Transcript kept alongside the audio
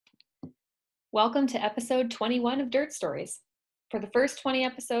Welcome to episode 21 of Dirt Stories. For the first 20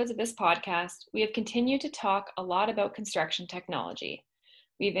 episodes of this podcast, we have continued to talk a lot about construction technology.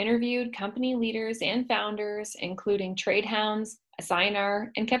 We've interviewed company leaders and founders, including Tradehounds, Assignar,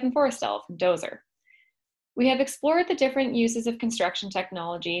 and Kevin Forrestel from Dozer. We have explored the different uses of construction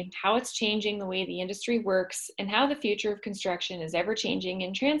technology, how it's changing the way the industry works, and how the future of construction is ever changing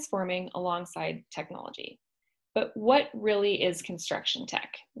and transforming alongside technology. But what really is construction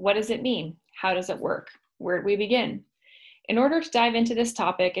tech? What does it mean? How does it work? Where do we begin? In order to dive into this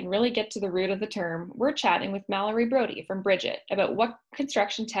topic and really get to the root of the term, we're chatting with Mallory Brody from Bridget about what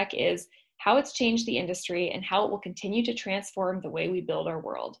construction tech is, how it's changed the industry, and how it will continue to transform the way we build our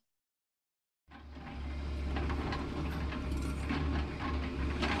world.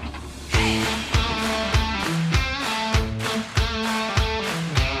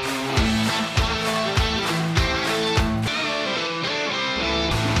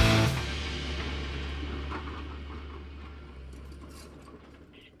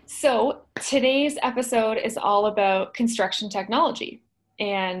 So today's episode is all about construction technology,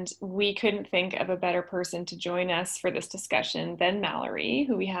 and we couldn't think of a better person to join us for this discussion than Mallory,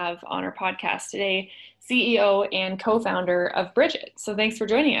 who we have on our podcast today, CEO and co-founder of Bridget. So thanks for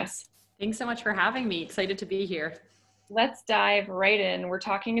joining us. Thanks so much for having me. Excited to be here. Let's dive right in. We're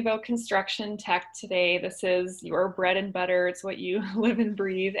talking about construction tech today. This is your bread and butter. It's what you live and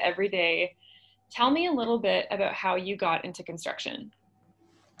breathe every day. Tell me a little bit about how you got into construction.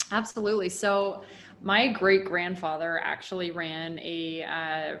 Absolutely. So my great grandfather actually ran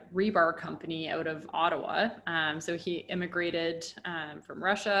a rebar company out of Ottawa. So he immigrated from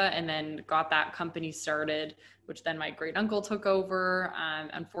Russia and then got that company started, which then my great uncle took over.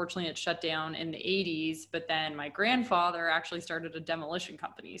 Unfortunately, it shut down in the 80s, but then my grandfather actually started a demolition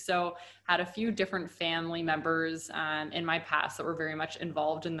company. So had a few different family members in my past that were very much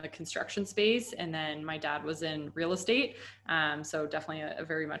involved in the construction space. And then my dad was in real estate. So definitely a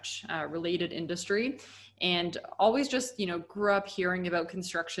very much related industry. And always just, grew up hearing about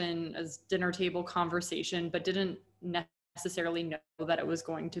construction as dinner table conversation, but didn't necessarily know that it was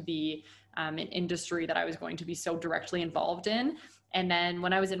going to be an industry that I was going to be so directly involved in. And then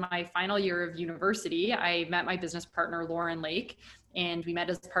when I was in my final year of university, I met my business partner, Lauren Lake, and we met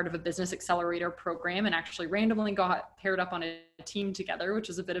as part of a business accelerator program and actually randomly got paired up on a team together, which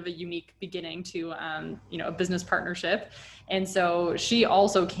is a bit of a unique beginning to, a business partnership. And so she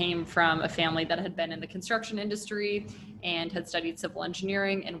also came from a family that had been in the construction industry and had studied civil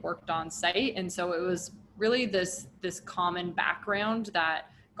engineering and worked on site. And so it was really this common background that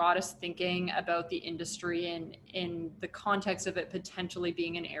got us thinking about the industry and in the context of it potentially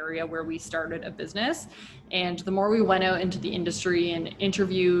being an area where we started a business. And the more we went out into the industry and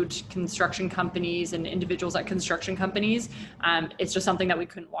interviewed construction companies and individuals at construction companies, it's just something that we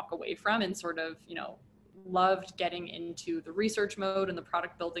couldn't walk away from and sort of, loved getting into the research mode and the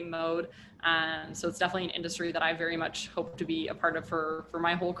product building mode. So it's definitely an industry that I very much hope to be a part of for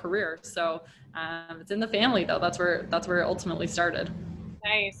my whole career. So it's in the family though. That's where it ultimately started.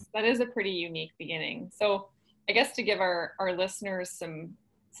 Nice. That is a pretty unique beginning. So I guess to give our listeners some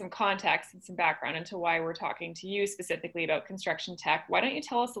context and some background into why we're talking to you specifically about construction tech, why don't you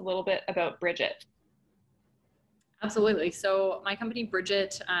tell us a little bit about Bridget? Absolutely. So my company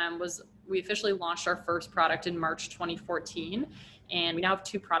Bridget we officially launched our first product in March 2014. And we now have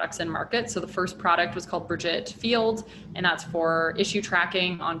two products in market. So the first product was called Bridget Field, and that's for issue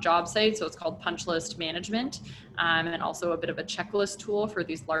tracking on job sites. So it's called punch list management, and also a bit of a checklist tool for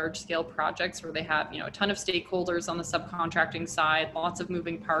these large scale projects where they have, a ton of stakeholders on the subcontracting side, lots of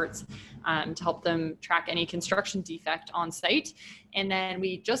moving parts to help them track any construction defect on site. And then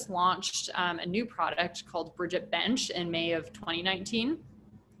we just launched a new product called Bridget Bench in May of 2019.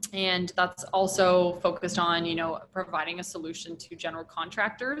 And that's also focused on, providing a solution to general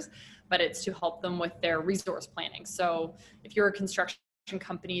contractors, but it's to help them with their resource planning. So if you're a construction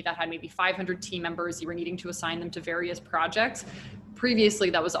company that had maybe 500 team members, you were needing to assign them to various projects. Previously,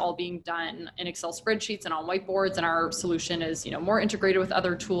 that was all being done in Excel spreadsheets and on whiteboards, and our solution is, more integrated with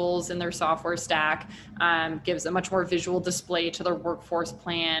other tools in their software stack, gives a much more visual display to their workforce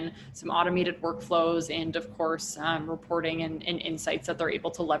plan, some automated workflows, and of course, reporting and insights that they're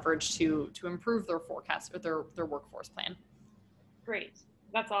able to leverage to improve their forecast or their workforce plan. Great.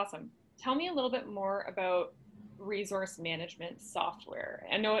 That's awesome. Tell me a little bit more about resource management software.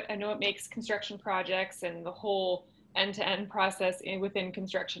 I know it makes construction projects and the whole end-to-end process within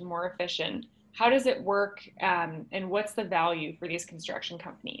construction more efficient. How does it work, and what's the value for these construction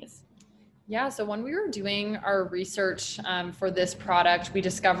companies? Yeah, so when we were doing our research for this product, we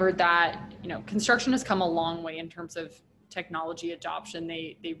discovered that construction has come a long way in terms of technology adoption.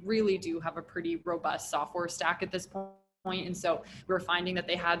 They really do have a pretty robust software stack at this point. And so we were finding that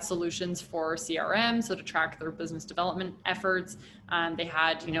they had solutions for CRM, so to track their business development efforts. They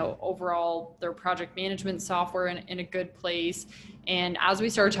had, overall their project management software in a good place. And as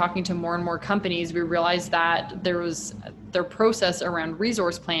we started talking to more and more companies, we realized that their process around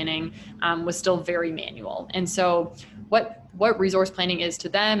resource planning was still very manual. And so what resource planning is to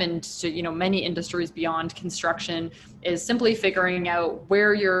them and to many industries beyond construction is simply figuring out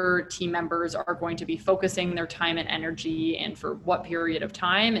where your team members are going to be focusing their time and energy and for what period of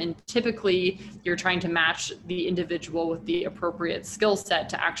time. And typically you're trying to match the individual with the appropriate skill set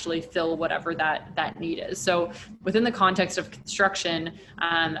to actually fill whatever that need is. So within the context of construction,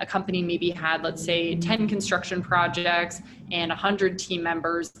 a company maybe had, let's say, 10 construction projects and 100 team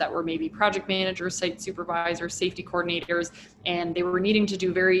members that were maybe project managers, site supervisors, safety coordinators, and they were needing to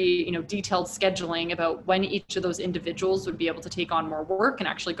do very detailed scheduling about when each of those individuals would be able to take on more work and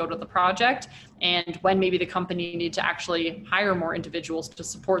actually go to the project, and when maybe the company needed to actually hire more individuals to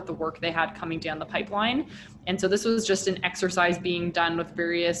support the work they had coming down the pipeline. And so this was just an exercise being done with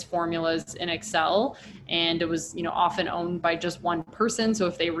various formulas in Excel, and it was often owned by just one person. So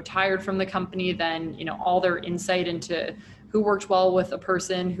if they retired from the company, then all their insight into who worked well with a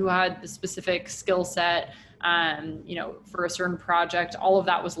person, who had the specific skill set, for a certain project, all of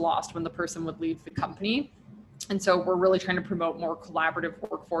that was lost when the person would leave the company. And so we're really trying to promote more collaborative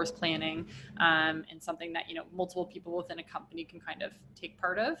workforce planning, and something that, multiple people within a company can kind of take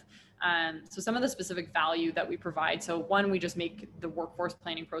part of. So some of the specific value that we provide. So one, we just make the workforce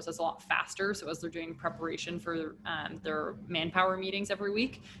planning process a lot faster. So as they're doing preparation for their manpower meetings every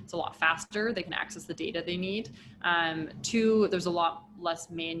week, it's a lot faster. They can access the data they need. Two, there's a lot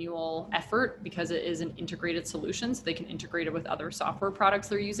less manual effort because it is an integrated solution. So they can integrate it with other software products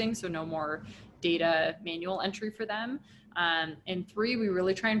they're using. So no more data manual entry for them. And three, we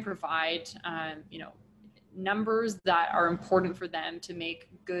really try and provide, numbers that are important for them to make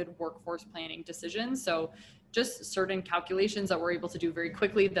good workforce planning decisions. So just certain calculations that we're able to do very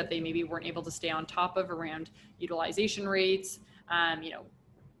quickly that they maybe weren't able to stay on top of around utilization rates,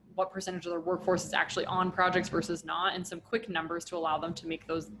 what percentage of their workforce is actually on projects versus not, and some quick numbers to allow them to make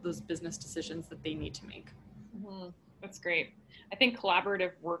those business decisions that they need to make. Mm-hmm. That's great. I think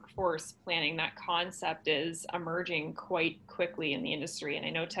collaborative workforce planning, that concept is emerging quite quickly in the industry. And I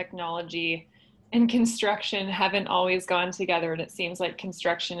know technology and construction haven't always gone together, and it seems like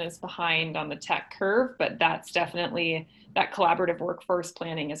construction is behind on the tech curve, but that's definitely, that collaborative workforce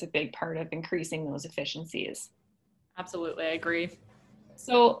planning is a big part of increasing those efficiencies. Absolutely, I agree.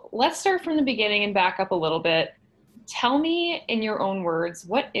 So let's start from the beginning and back up a little bit. Tell me in your own words,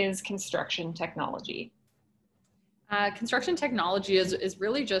 what is construction technology? Construction technology is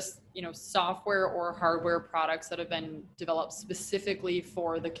really just, software or hardware products that have been developed specifically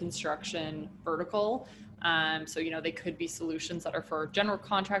for the construction vertical. So, they could be solutions that are for general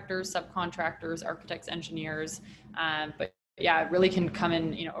contractors, subcontractors, architects, engineers. But yeah, it really can come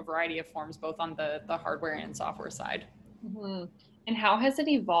in, a variety of forms, both on the hardware and software side. Mm-hmm. And how has it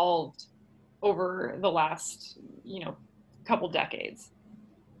evolved over the last, couple decades?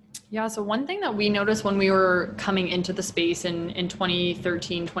 Yeah, so one thing that we noticed when we were coming into the space in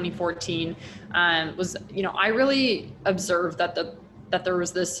 2013, 2014, was, I really observed that there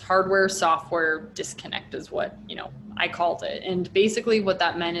was this hardware software disconnect is what, I called it. And basically what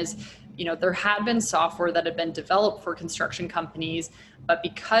that meant is, there had been software that had been developed for construction companies, but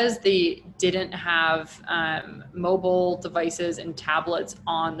because they didn't have mobile devices and tablets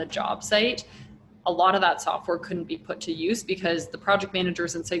on the job site, a lot of that software couldn't be put to use because the project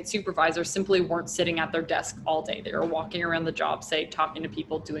managers and site supervisors simply weren't sitting at their desk all day. They were walking around the job site, talking to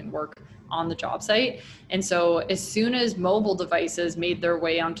people, doing work on the job site. And so as soon as mobile devices made their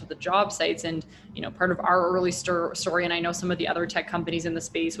way onto the job sites, and part of our early story, and I know some of the other tech companies in the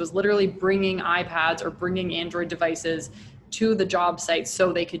space, was literally bringing iPads or bringing Android devices to the job site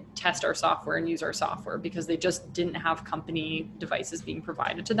so they could test our software and use our software because they just didn't have company devices being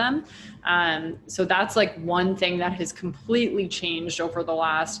provided to them. So that's like one thing that has completely changed over the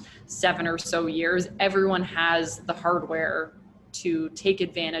last 7 or so years. Everyone has the hardware to take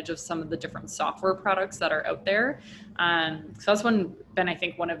advantage of some of the different software products that are out there. So that's been, I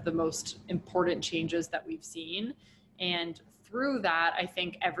think, one of the most important changes that we've seen. And through that, I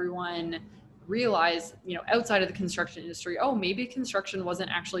think everyone realize, outside of the construction industry, maybe construction wasn't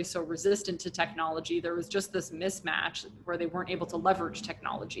actually so resistant to technology. There was just this mismatch where they weren't able to leverage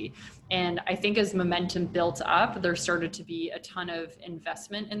technology. And I think as momentum built up, there started to be a ton of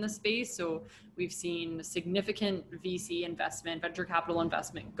investment in the space. So we've seen significant VC investment, venture capital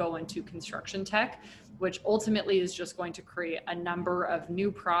investment go into construction tech. which ultimately is just going to create a number of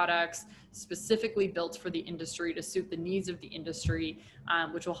new products specifically built for the industry to suit the needs of the industry,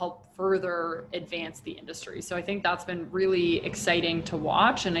 which will help further advance the industry. So I think that's been really exciting to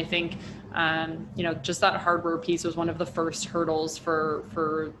watch. And I think, just that hardware piece was one of the first hurdles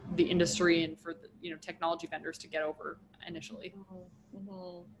for the industry and for the, technology vendors to get over initially.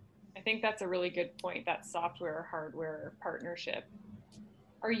 Mm-hmm. I think that's a really good point, that software hardware partnership.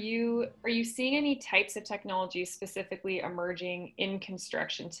 Are you seeing any types of technology specifically emerging in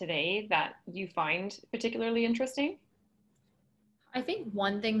construction today that you find particularly interesting? I think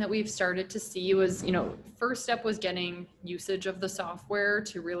one thing that we've started to see was, first step was getting usage of the software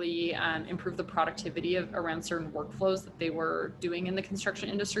to really improve the productivity of around certain workflows that they were doing in the construction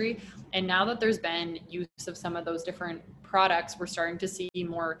industry. And now that there's been use of some of those different products, we're starting to see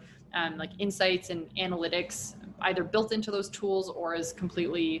more like insights and analytics either built into those tools or as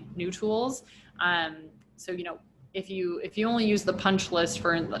completely new tools. So, if you only use the punch list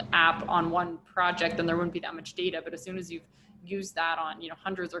for the app on one project, then there wouldn't be that much data. But as soon as you've used that on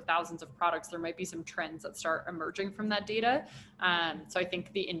hundreds or thousands of products, there might be some trends that start emerging from that data. So I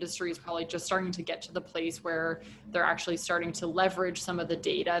think the industry is probably just starting to get to the place where they're actually starting to leverage some of the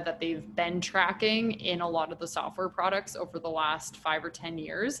data that they've been tracking in a lot of the software products over the last 5 or 10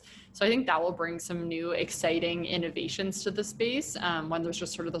 years. So I think that will bring some new exciting innovations to the space when there's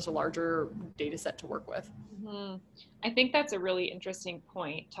just sort of this larger data set to work with. Mm-hmm. I think that's a really interesting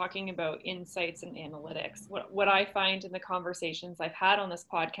point, talking about insights and analytics. What I find in the conversations I've had on this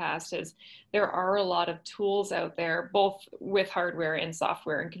podcast is there are a lot of tools out there, both with hardware and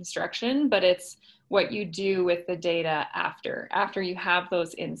software and construction, but it's what you do with the data after you have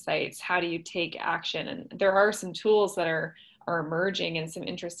those insights. How do you take action? And there are some tools that are emerging and some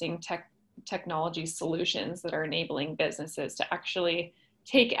interesting technology solutions that are enabling businesses to actually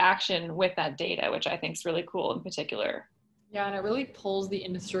take action with that data, which I think is really cool in particular. Yeah, and it really pulls the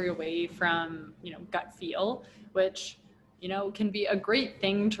industry away from, gut feel, which, can be a great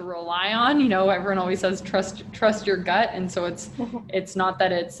thing to rely on. Everyone always says trust your gut. And so it's not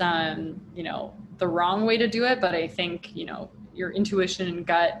that it's, the wrong way to do it, but I think, your intuition and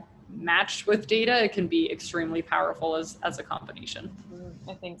gut matched with data, it can be extremely powerful as a combination.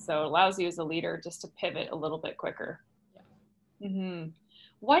 I think so. It allows you as a leader just to pivot a little bit quicker. Yeah. Mm-hmm.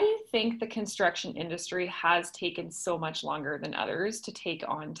 Why do you think the construction industry has taken so much longer than others to take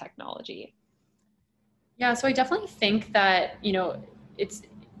on technology? Yeah, so I definitely think that, it's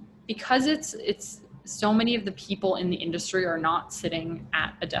because it's so many of the people in the industry are not sitting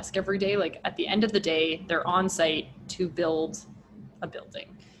at a desk every day. Like at the end of the day, they're on site to build a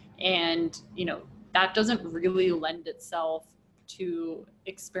building. And, that doesn't really lend itself to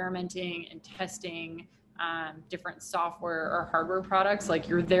experimenting and testing different software or hardware products. Like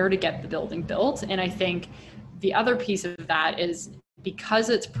you're there to get the building built. And I think the other piece of that is because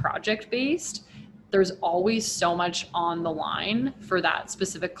it's project-based, there's always so much on the line for that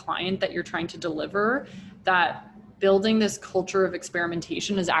specific client that you're trying to deliver, that building this culture of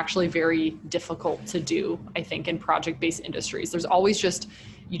experimentation is actually very difficult to do, I think, in project-based industries. There's always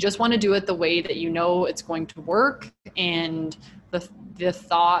you just want to do it the way that it's going to work. And the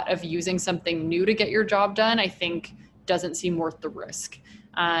thought of using something new to get your job done, I think, doesn't seem worth the risk.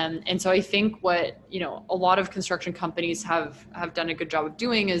 And so I think what, a lot of construction companies have done a good job of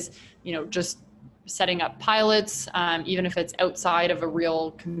doing is, just setting up pilots, even if it's outside of a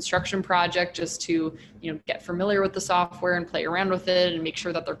real construction project, just to, get familiar with the software and play around with it and make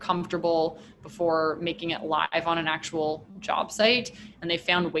sure that they're comfortable before making it live on an actual job site. And they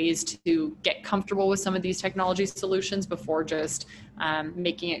found ways to get comfortable with some of these technology solutions before just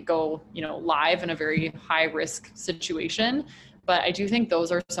making it go, live in a very high risk situation. But I do think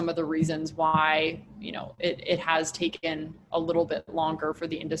those are some of the reasons why, it has taken a little bit longer for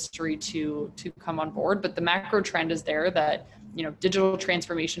the industry to come on board. But the macro trend is there that, digital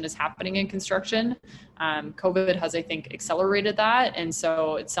transformation is happening in construction. COVID has, I think, accelerated that. And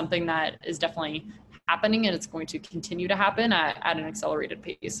so it's something that is definitely happening, and it's going to continue to happen at an accelerated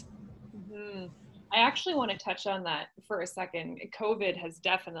pace. Mm-hmm. I actually want to touch on that for a second. COVID has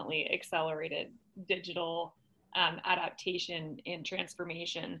definitely accelerated digital adaptation and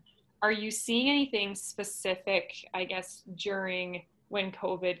transformation. Are you seeing anything specific, I guess, during when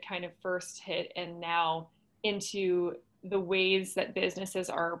COVID kind of first hit and now into the ways that businesses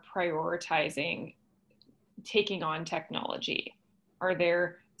are prioritizing taking on technology? Are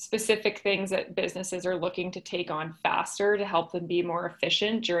there specific things that businesses are looking to take on faster to help them be more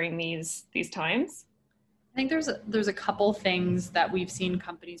efficient during these times? I think there's a couple things that we've seen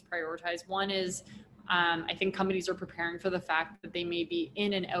companies prioritize. One is I think companies are preparing for the fact that they may be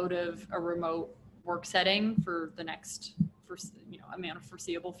in and out of a remote work setting for the next, amount of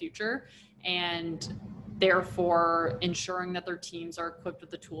foreseeable future, and therefore ensuring that their teams are equipped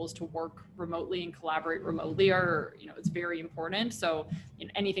with the tools to work remotely and collaborate remotely are, it's very important. So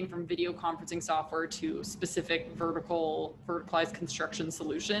anything from video conferencing software to specific verticalized construction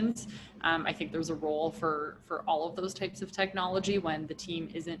solutions, I think there's a role for all of those types of technology when the team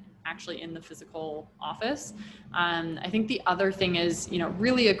isn't actually in the physical office. I think the other thing is,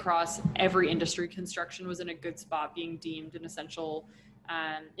 really across every industry, construction was in a good spot being deemed an essential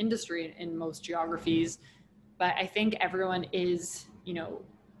industry in most geographies. But I think everyone is,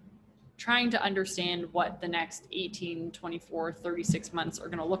 trying to understand what the next 18, 24, 36 months are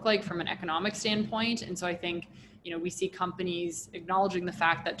going to look like from an economic standpoint. And so I think, we see companies acknowledging the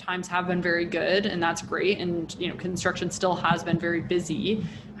fact that times have been very good, and that's great. And, construction still has been very busy.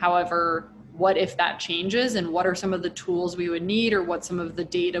 However, what if that changes, and what are some of the tools we would need, or what some of the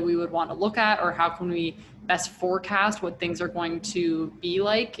data we would want to look at, or how can we best forecast what things are going to be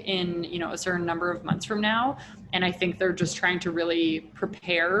like in, a certain number of months from now. And I think they're just trying to really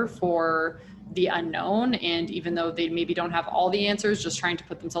prepare for the unknown. And even though they maybe don't have all the answers, just trying to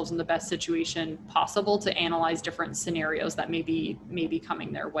put themselves in the best situation possible to analyze different scenarios that may be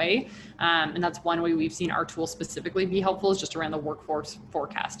coming their way. And that's one way we've seen our tool specifically be helpful, is just around the workforce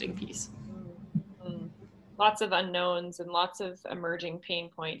forecasting piece. Mm-hmm. Lots of unknowns and lots of emerging pain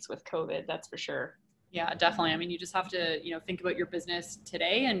points with COVID, that's for sure. Yeah, definitely. I mean, you just have to, think about your business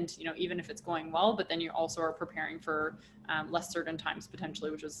today, and, even if it's going well, but then you also are preparing for less certain times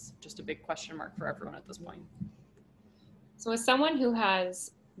potentially, which is just a big question mark for everyone at this point. So as someone who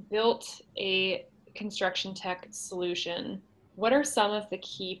has built a construction tech solution, what are some of the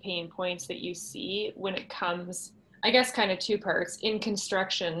key pain points that you see when it comes, I guess kind of two parts, in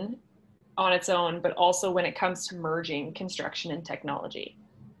construction on its own, but also when it comes to merging construction and technology?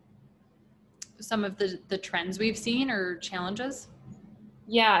 Some of the trends we've seen or challenges?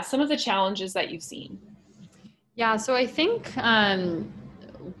 Yeah, some of the challenges that you've seen. Yeah, so I think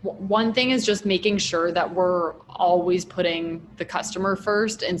one thing is just making sure that we're always putting the customer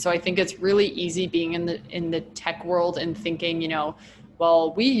first. And so I think it's really easy being in the tech world and thinking,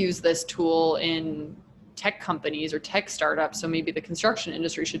 well, we use this tool in tech companies or tech startups, so maybe the construction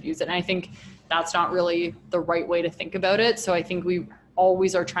industry should use it. And I think that's not really the right way to think about it. So I think we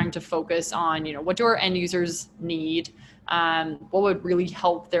always are trying to focus on, what do our end users need? What would really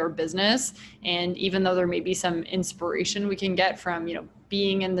help their business? And even though there may be some inspiration we can get from,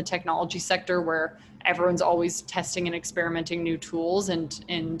 being in the technology sector where everyone's always testing and experimenting new tools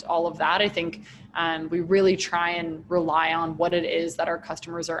and all of that, I think we really try and rely on what it is that our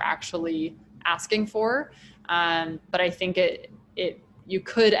customers are actually asking for. But I think you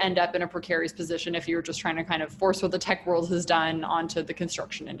could end up in a precarious position if you're just trying to kind of force what the tech world has done onto the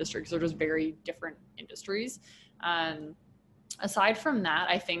construction industry, because they're just very different industries. Aside from that,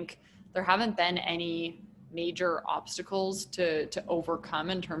 I think there haven't been any major obstacles to overcome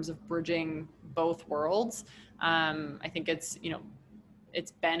in terms of bridging both worlds. I think it's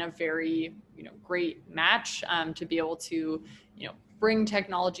been a very, great match to be able to, bring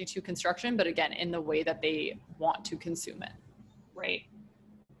technology to construction, but again, in the way that they want to consume it. Right.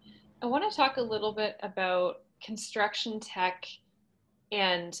 I want to talk a little bit about construction tech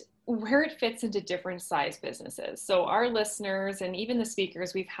and where it fits into different size businesses. So our listeners and even the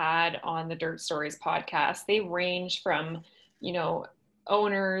speakers we've had on the Dirt Stories podcast, they range from,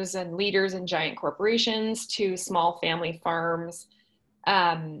 owners and leaders in giant corporations to small family farms.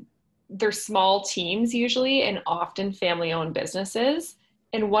 They're small teams usually, and often family-owned businesses.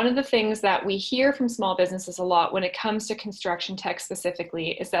 And one of the things that we hear from small businesses a lot when it comes to construction tech specifically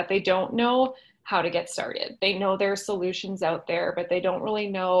is that they don't know how to get started. They know there are solutions out there, but they don't really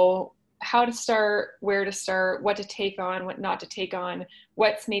know how to start, where to start, what to take on, what not to take on,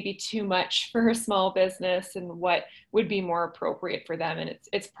 what's maybe too much for a small business and what would be more appropriate for them. And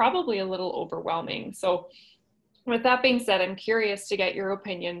it's probably a little overwhelming. So with that being said, I'm curious to get your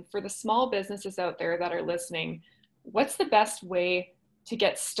opinion for the small businesses out there that are listening. What's the best way to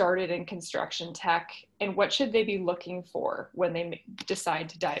get started in construction tech, and what should they be looking for when they decide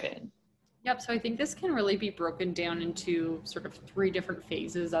to dive in? Yep. So I think this can really be broken down into sort of 3 different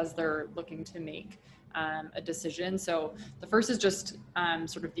phases as they're looking to make a decision. So the first is just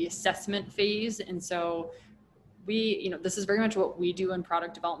sort of the assessment phase. And so this is very much what we do in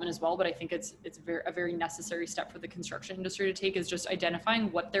product development as well, but I think it's a very necessary step for the construction industry to take, is just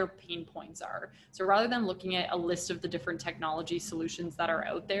identifying what their pain points are. So rather than looking at a list of the different technology solutions that are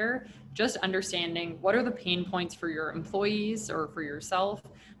out there, just understanding what are the pain points for your employees or for yourself,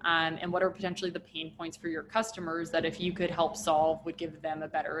 and what are potentially the pain points for your customers that if you could help solve would give them a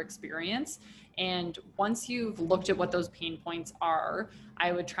better experience. And once you've looked at what those pain points are,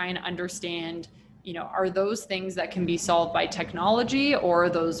 I would try and understand, are those things that can be solved by technology, or are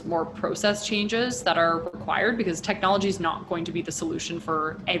those more process changes that are required? Because technology is not going to be the solution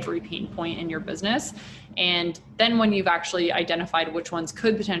for every pain point in your business. And then when you've actually identified which ones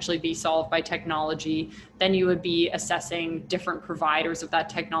could potentially be solved by technology, then you would be assessing different providers of that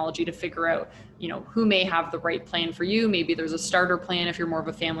technology to figure out, who may have the right plan for you. Maybe there's a starter plan if you're more of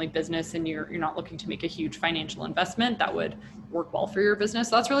a family business and you're not looking to make a huge financial investment that would work well for your business.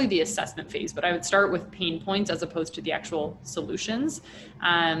 So that's really the assessment phase, but I would start with pain points as opposed to the actual solutions.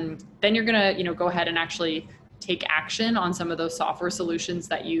 Then you're going to, go ahead and actually take action on some of those software solutions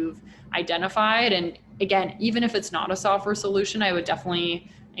that you've identified. And again, even if it's not a software solution, I would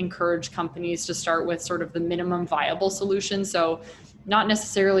definitely encourage companies to start with sort of the minimum viable solution. So not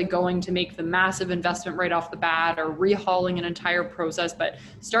necessarily going to make the massive investment right off the bat or rehauling an entire process, but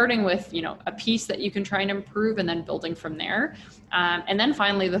starting with, a piece that you can try and improve and then building from there. And then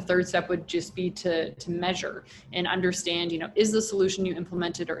finally, the third step would just be to measure and understand, is the solution you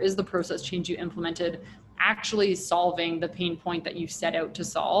implemented or is the process change you implemented actually solving the pain point that you set out to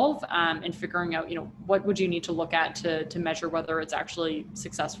solve, and figuring out, what would you need to look at to measure whether it's actually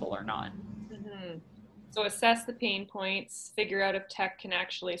successful or not. Mm-hmm. So assess the pain points, figure out if tech can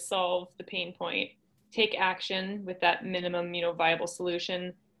actually solve the pain point, take action with that minimum, viable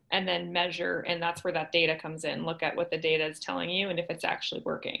solution, and then measure. And that's where that data comes in. Look at what the data is telling you and if it's actually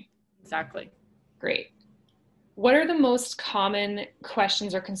working. Exactly. Great. What are the most common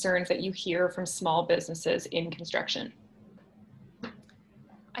questions or concerns that you hear from small businesses in construction?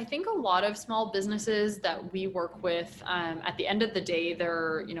 I think a lot of small businesses that we work with, at the end of the day,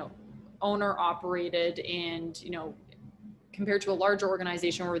 they're, owner operated, and, compared to a larger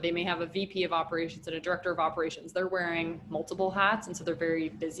organization where they may have a VP of operations and a director of operations, they're wearing multiple hats. And so they're very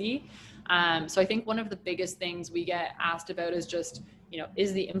busy. So I think one of the biggest things we get asked about is just,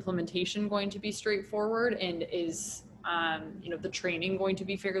 is the implementation going to be straightforward, and is, the training going to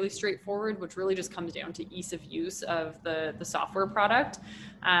be fairly straightforward, which really just comes down to ease of use of the software product.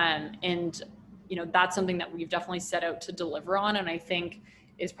 And, that's something that we've definitely set out to deliver on. And I think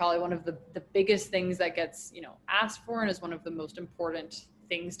is probably one of the biggest things that gets, asked for, and is one of the most important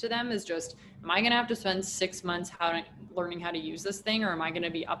things to them, is just, am I going to have to spend 6 months learning how to use this thing, or am I going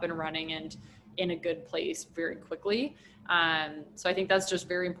to be up and running and in a good place very quickly? So I think that's just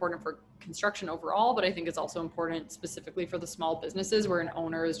very important for construction overall, but I think it's also important specifically for the small businesses where an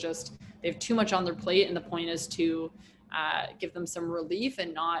owner is just, they have too much on their plate, and the point is to give them some relief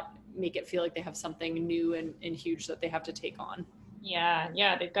and not make it feel like they have something new and huge that they have to take on.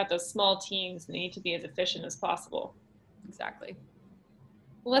 Yeah, they've got those small teams and they need to be as efficient as possible. Exactly.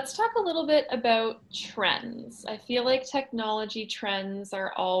 Let's talk a little bit about trends. I feel like technology trends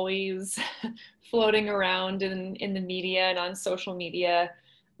are always floating around in the media and on social media.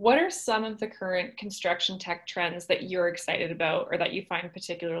 What are some of the current construction tech trends that you're excited about or that you find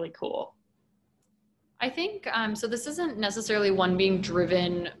particularly cool? I think, so this isn't necessarily one being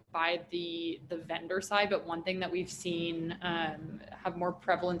driven by the vendor side, but one thing that we've seen have more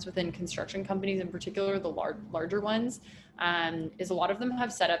prevalence within construction companies, in particular the larger ones, is a lot of them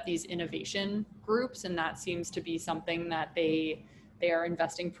have set up these innovation groups, and that seems to be something that they are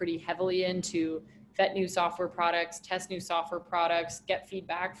investing pretty heavily into. Vet new software products, test new software products, get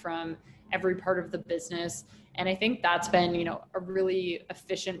feedback from every part of the business. And I think that's been, a really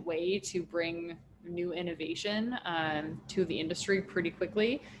efficient way to bring new innovation to the industry pretty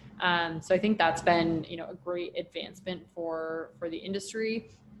quickly. So I think that's been, a great advancement for the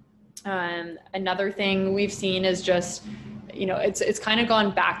industry. Another thing we've seen is just, it's kind of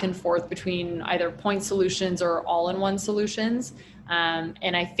gone back and forth between either point solutions or all-in-one solutions.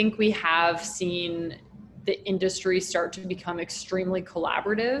 And I think we have seen the industry start to become extremely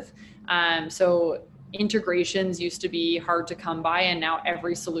collaborative. So integrations used to be hard to come by, and now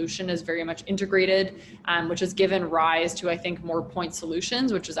every solution is very much integrated, which has given rise to, I think, more point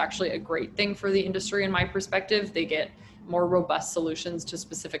solutions, which is actually a great thing for the industry in my perspective. They get more robust solutions to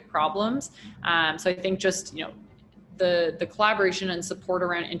specific problems. So I think just, the collaboration and support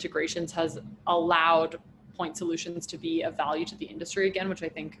around integrations has allowed point solutions to be of value to the industry again, which I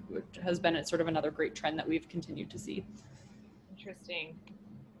think has been sort of another great trend that we've continued to see. Interesting.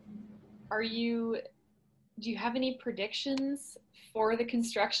 Do you have any predictions for the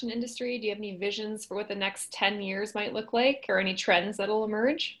construction industry? Do you have any visions for what the next 10 years might look like, or any trends that'll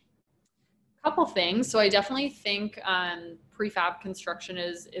emerge? A couple things. So I definitely think prefab construction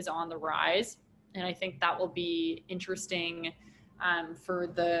is on the rise. And I think that will be interesting for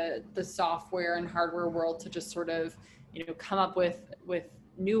the software and hardware world to just sort of, come up with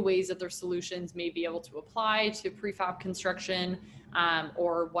new ways that their solutions may be able to apply to prefab construction,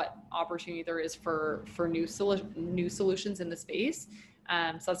 or what opportunity there is for new solutions in the space.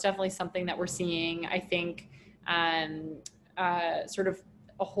 So that's definitely something that we're seeing. I think sort of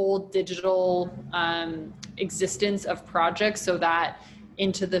a whole digital existence of projects, so that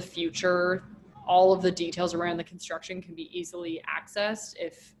into the future, all of the details around the construction can be easily accessed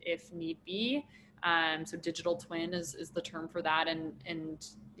if need be. So digital twin is the term for that. And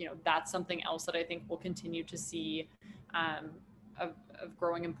that's something else that I think we'll continue to see of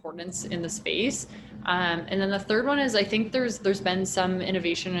growing importance in the space. And then the third one is, I think there's been some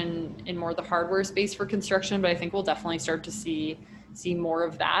innovation in more the hardware space for construction, but I think we'll definitely start to see more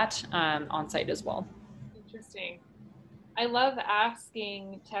of that on site as well. Interesting. I love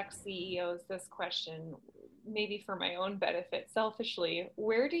asking tech CEOs this question, maybe for my own benefit, selfishly.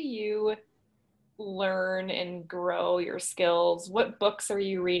 Where do you learn and grow your skills? What books are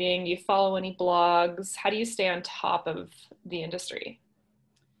you reading? Do you follow any blogs? How do you stay on top of the industry?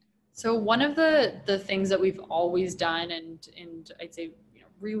 So one of the things that we've always done, and I'd say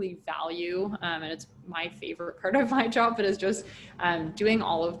really value, and it's my favorite part of my job, but is just doing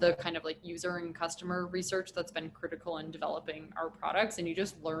all of the kind of like user and customer research that's been critical in developing our products. And you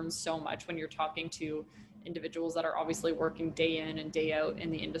just learn so much when you're talking to individuals that are obviously working day in and day out in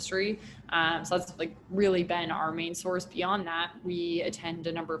the industry. So that's like really been our main source. Beyond that, we attend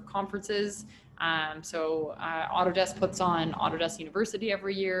a number of conferences. So Autodesk puts on Autodesk University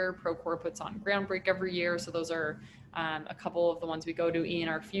every year. Procore puts on Groundbreak every year. So those are a couple of the ones we go to.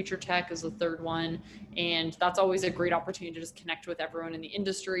 ENR Future Tech is the third one. And that's always a great opportunity to just connect with everyone in the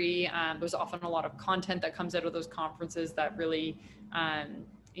industry. There's often a lot of content that comes out of those conferences that really,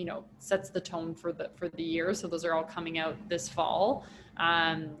 sets the tone for the year. So those are all coming out this fall.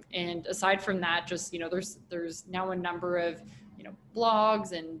 And aside from that, just, there's now a number of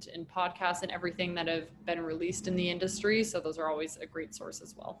blogs and podcasts and everything that have been released in the industry. So those are always a great source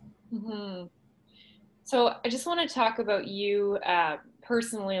as well. Mm-hmm. So I just want to talk about you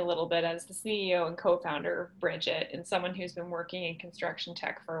personally a little bit as the CEO and co-founder of Bridget, and someone who's been working in construction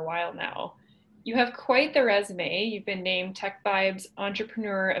tech for a while now. You have quite the resume. You've been named TechVibes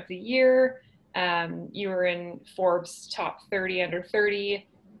Entrepreneur of the Year. You were in Forbes Top 30 Under 30.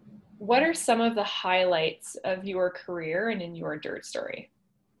 What are some of the highlights of your career and in your dirt story?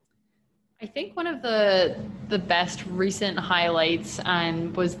 I think one of the best recent highlights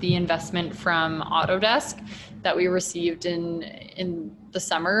was the investment from Autodesk that we received in the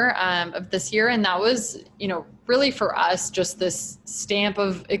summer of this year. And that was, really for us, just this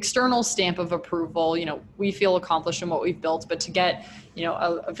external stamp of approval. We feel accomplished in what we've built, but to get,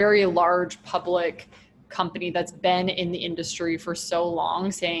 a very large public company that's been in the industry for so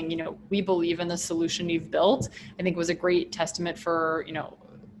long saying, we believe in the solution you've built, I think was a great testament for,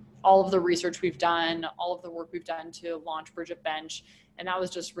 all of the research we've done, all of the work we've done to launch Bridget Bench. And that was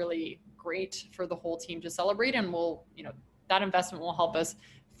just really great for the whole team to celebrate. And that investment will help us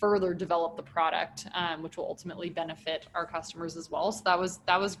further develop the product, which will ultimately benefit our customers as well. So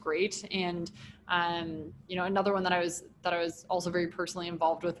that was great. And another one that I was also very personally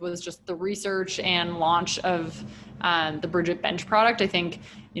involved with was just the research and launch of the Bridget Bench product. I think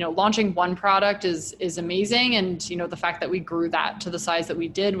launching one product is amazing, and the fact that we grew that to the size that we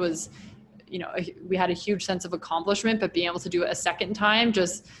did was we had a huge sense of accomplishment. But being able to do it a second time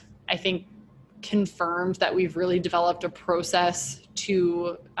just, I think, confirmed that we've really developed a process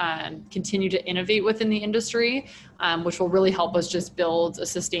to continue to innovate within the industry, which will really help us just build a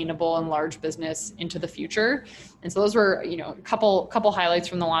sustainable and large business into the future. And so those were, a couple highlights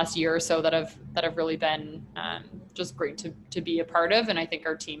from the last year or so that have really been just great to be a part of. And I think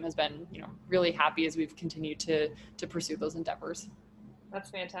our team has been, really happy as we've continued to pursue those endeavors.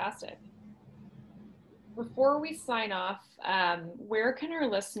 That's fantastic. Before we sign off, where can our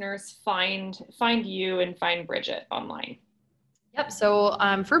listeners find you and find Bridget online? Yep. So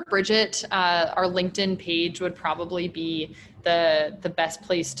for Bridget, our LinkedIn page would probably be the best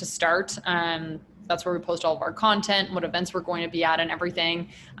place to start. That's where we post all of our content, what events we're going to be at, and everything.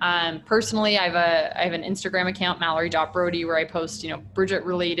 Personally, I have an Instagram account, Mallory.Brody, where I post Bridget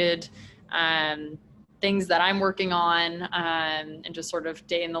related things that I'm working on, and just sort of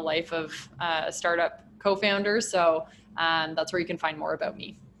day in the life of a startup co-founder. So that's where you can find more about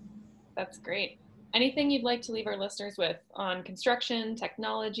me. That's great. Anything you'd like to leave our listeners with on construction,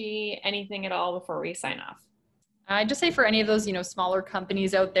 technology, anything at all before we sign off? I'd just say for any of those, smaller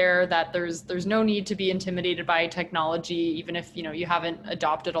companies out there that there's no need to be intimidated by technology, even if, you haven't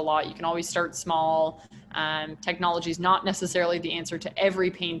adopted a lot. You can always start small. Technology is not necessarily the answer to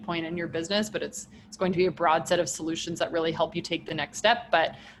every pain point in your business, but it's going to be a broad set of solutions that really help you take the next step.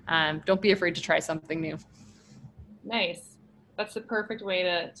 But don't be afraid to try something new. Nice. That's the perfect way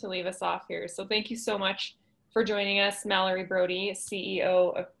to leave us off here. So thank you so much for joining us, Mallory Brody,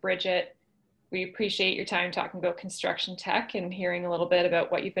 CEO of Bridget. We appreciate your time talking about construction tech and hearing a little bit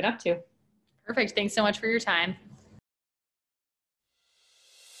about what you've been up to. Perfect. Thanks so much for your time.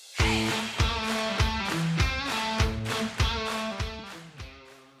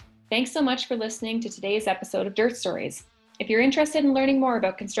 Thanks so much for listening to today's episode of Dirt Stories. If you're interested in learning more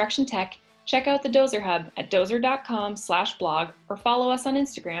about construction tech, check out the Dozer Hub at dozer.com/blog or follow us on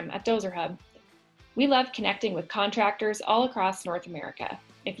Instagram at dozerhub. We love connecting with contractors all across North America.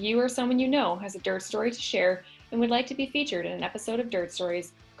 If you or someone you know has a dirt story to share and would like to be featured in an episode of Dirt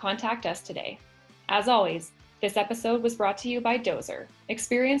Stories, contact us today. As always, this episode was brought to you by Dozer.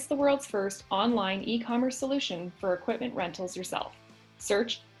 Experience the world's first online e-commerce solution for equipment rentals yourself.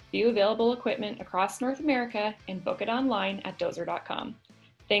 Search, view available equipment across North America, and book it online at dozer.com.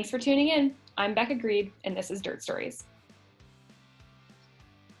 Thanks for tuning in. I'm Becca Grebe, and this is Dirt Stories.